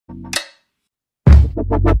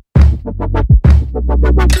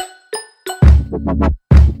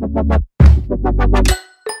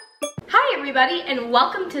everybody, and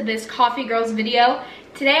welcome to this Coffee Girls video.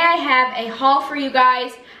 Today I have a haul for you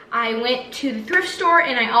guys. I went to the thrift store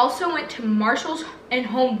and I also went to Marshals and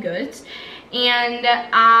Home Goods, and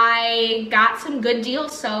I got some good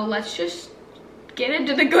deals, so let's just get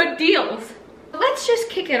into the good deals. Let's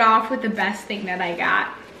just kick it off with the best thing that I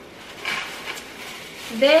got.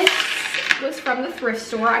 This was from the thrift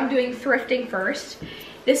store. I'm doing thrifting first.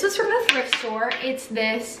 This was from the thrift store. It's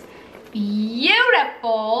this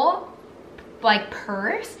beautiful like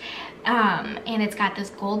purse, and it's got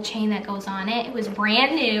this gold chain that goes on it. It was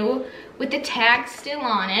brand new with the tag still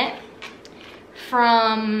on it.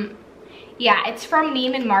 It's from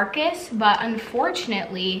Neiman Marcus, but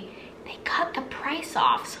unfortunately they cut the price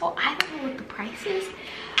off, so I don't know what the price is,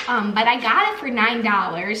 but I got it for $9.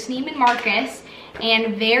 Neiman Marcus,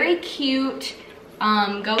 and very cute.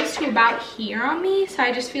 Goes to about here on me, so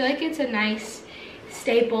I just feel like it's a nice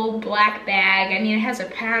staple black bag. I mean, it has a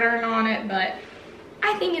pattern on it, but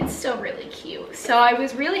I think it's still really cute. So I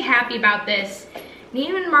was really happy about this.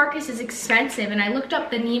 Neiman Marcus is expensive, and I looked up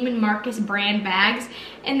the Neiman Marcus brand bags,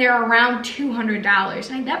 and they're around $200.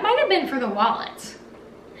 And that might have been for the wallets.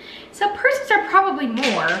 So purses are probably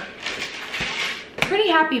more. Pretty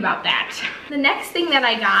happy about that. The next thing that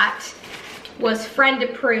I got was friend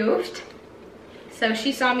approved. So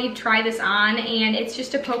she saw me try this on, and it's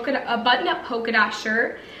just a button-up polka dot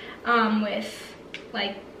shirt with,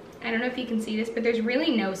 like, I don't know if you can see this, but there's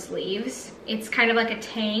really no sleeves. It's kind of like a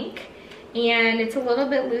tank, and it's a little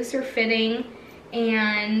bit looser fitting,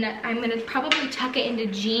 and I'm gonna probably tuck it into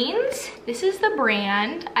jeans. This is the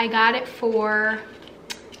brand. I got it for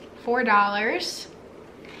 $4,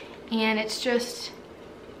 and it's just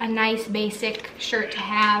a nice basic shirt to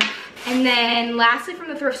have. And then lastly from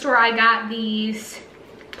the thrift store, I got these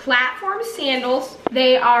platform sandals.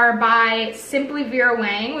 They are by Simply Vera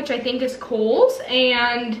Wang, which I think is Kohl's,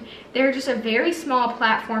 and they're just a very small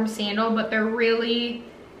platform sandal, but they're really,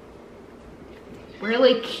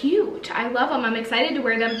 really cute. I love them. I'm excited to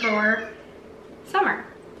wear them for summer.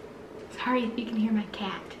 Sorry if you can hear my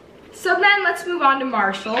cat. So then let's move on to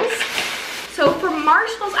Marshals. So for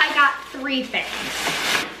Marshals, I got 3 things.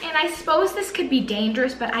 And I suppose this could be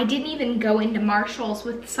dangerous, but I didn't even go into Marshals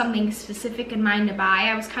with something specific in mind to buy.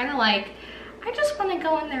 I was kind of like, I just want to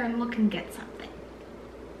go in there and look and get something.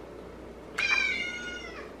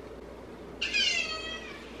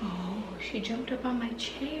 Oh, she jumped up on my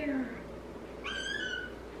chair.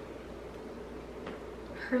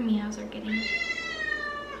 Her meows are getting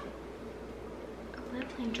a little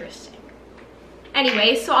interesting.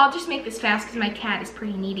 Anyway, so I'll just make this fast because my cat is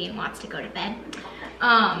pretty needy and wants to go to bed.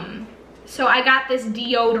 So I got this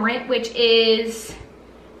deodorant, which is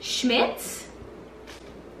Schmidt's.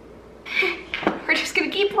 We're just gonna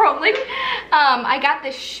keep rolling. I got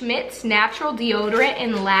this Schmidt's natural deodorant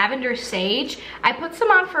in lavender sage. I put some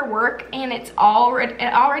on for work, and it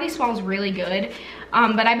already smells really good.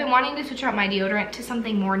 But I've been wanting to switch out my deodorant to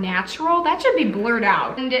something more natural. That should be blurred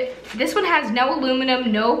out. And this one has no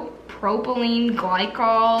aluminum, no propylene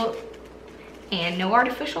glycol, and no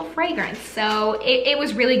artificial fragrance. So it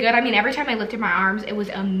was really good. I mean, every time I lifted my arms, it was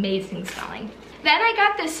amazing smelling. Then I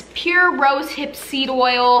got this pure rosehip seed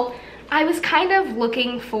oil. I was kind of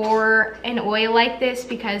looking for an oil like this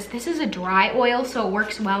because this is a dry oil, so it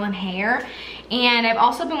works well in hair. And I've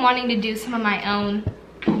also been wanting to do some of my own.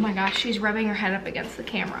 Oh my gosh, she's rubbing her head up against the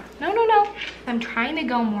camera. No, no, no. I'm trying to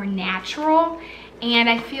go more natural, and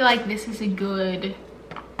I feel like this is a good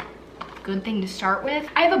thing to start with.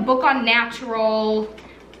 I have a book on natural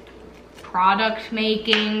product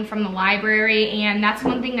making from the library, and that's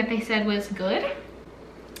one thing that they said was good.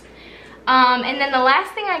 And then the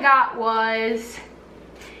last thing I got was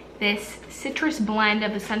this citrus blend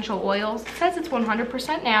of essential oils. It says it's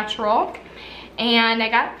 100% natural, and I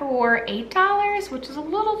got it for $8, which is a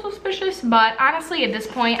little suspicious, but honestly at this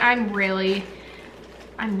point I'm really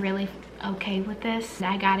okay with this.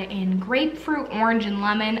 I got it in grapefruit, orange, and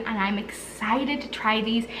lemon, and I'm excited to try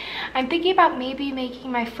these. I'm thinking about maybe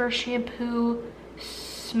making my first shampoo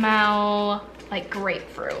smell like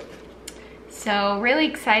grapefruit. So really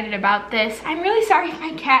excited about this. I'm really sorry if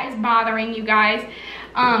my cat is bothering you guys,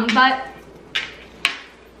 but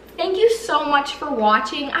thank you so much for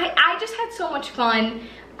watching. I just had so much fun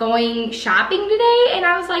going shopping today, and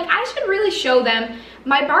I was like, I should really show them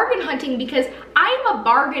my bargain hunting because I'm a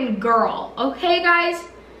bargain girl, okay guys?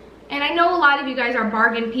 And I know a lot of you guys are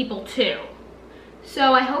bargain people too.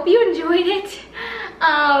 So I hope you enjoyed it.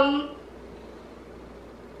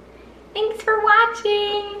 Thanks for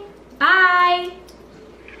watching. Bye.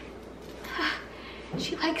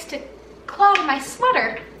 She likes to claw my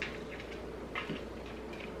sweater.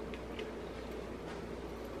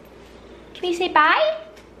 Can you say bye?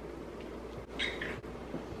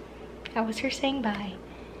 That was her saying bye.